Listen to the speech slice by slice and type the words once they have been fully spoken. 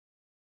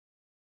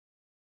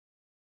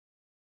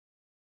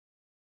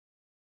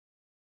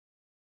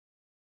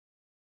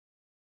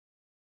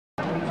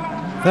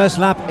First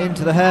lap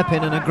into the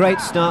hairpin, and a great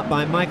start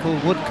by Michael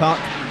Woodcock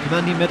from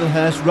Andy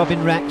Middlehurst,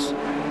 Robin Rex,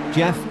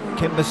 Jeff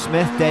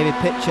Kimber-Smith, David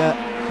Pitcher,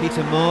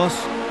 Peter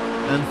Morse,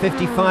 and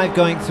 55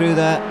 going through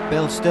there,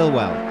 Bill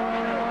Stillwell.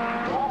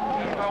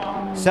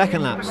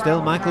 Second lap,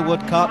 still Michael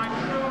Woodcock,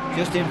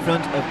 just in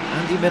front of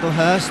Andy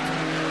Middlehurst.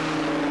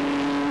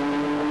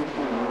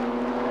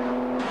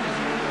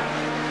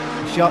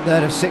 A shot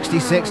there of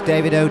 66,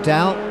 David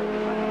O'Dell.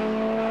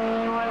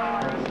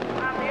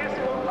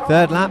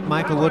 Third lap,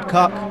 Michael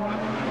Woodcock,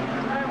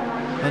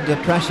 under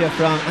pressure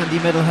from Andy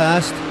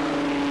Middlehurst.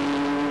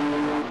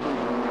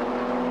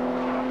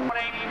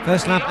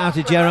 First lap out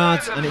of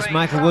Gerrard's, and it's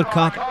Michael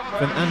Woodcock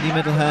from Andy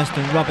Middlehurst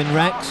and Robin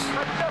Rex.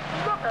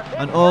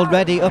 And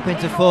already up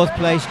into fourth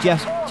place,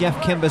 Jeff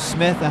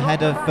Kimber-Smith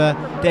ahead of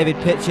David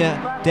Pitcher,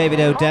 David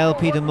O'Dell,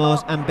 Peter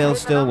Morse and Bill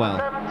Stillwell.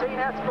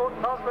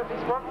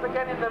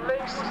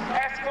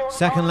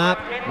 Second lap,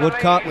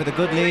 Woodcock with a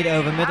good lead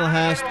over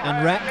Middlehurst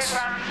and Rex.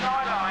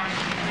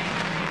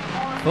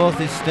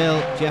 Fourth is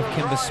still Jeff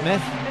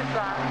Kimber-Smith.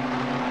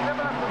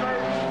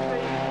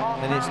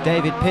 Then it's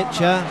David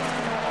Pitcher.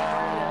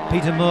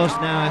 Peter Morse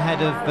now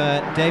ahead of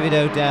David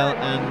O'Dell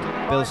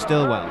and Bill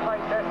Stillwell.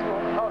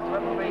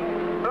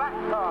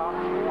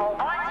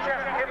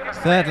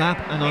 Third lap,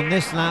 and on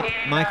this lap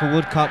Michael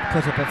Woodcock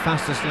put up a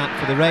fastest lap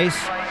for the race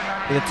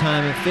with a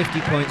time of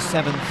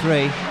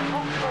 50.73.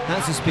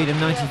 That's a speed of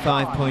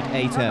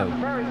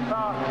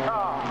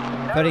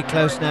 95.80. Very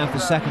close now for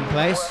second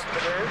place.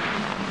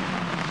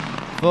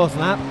 Fourth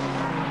lap,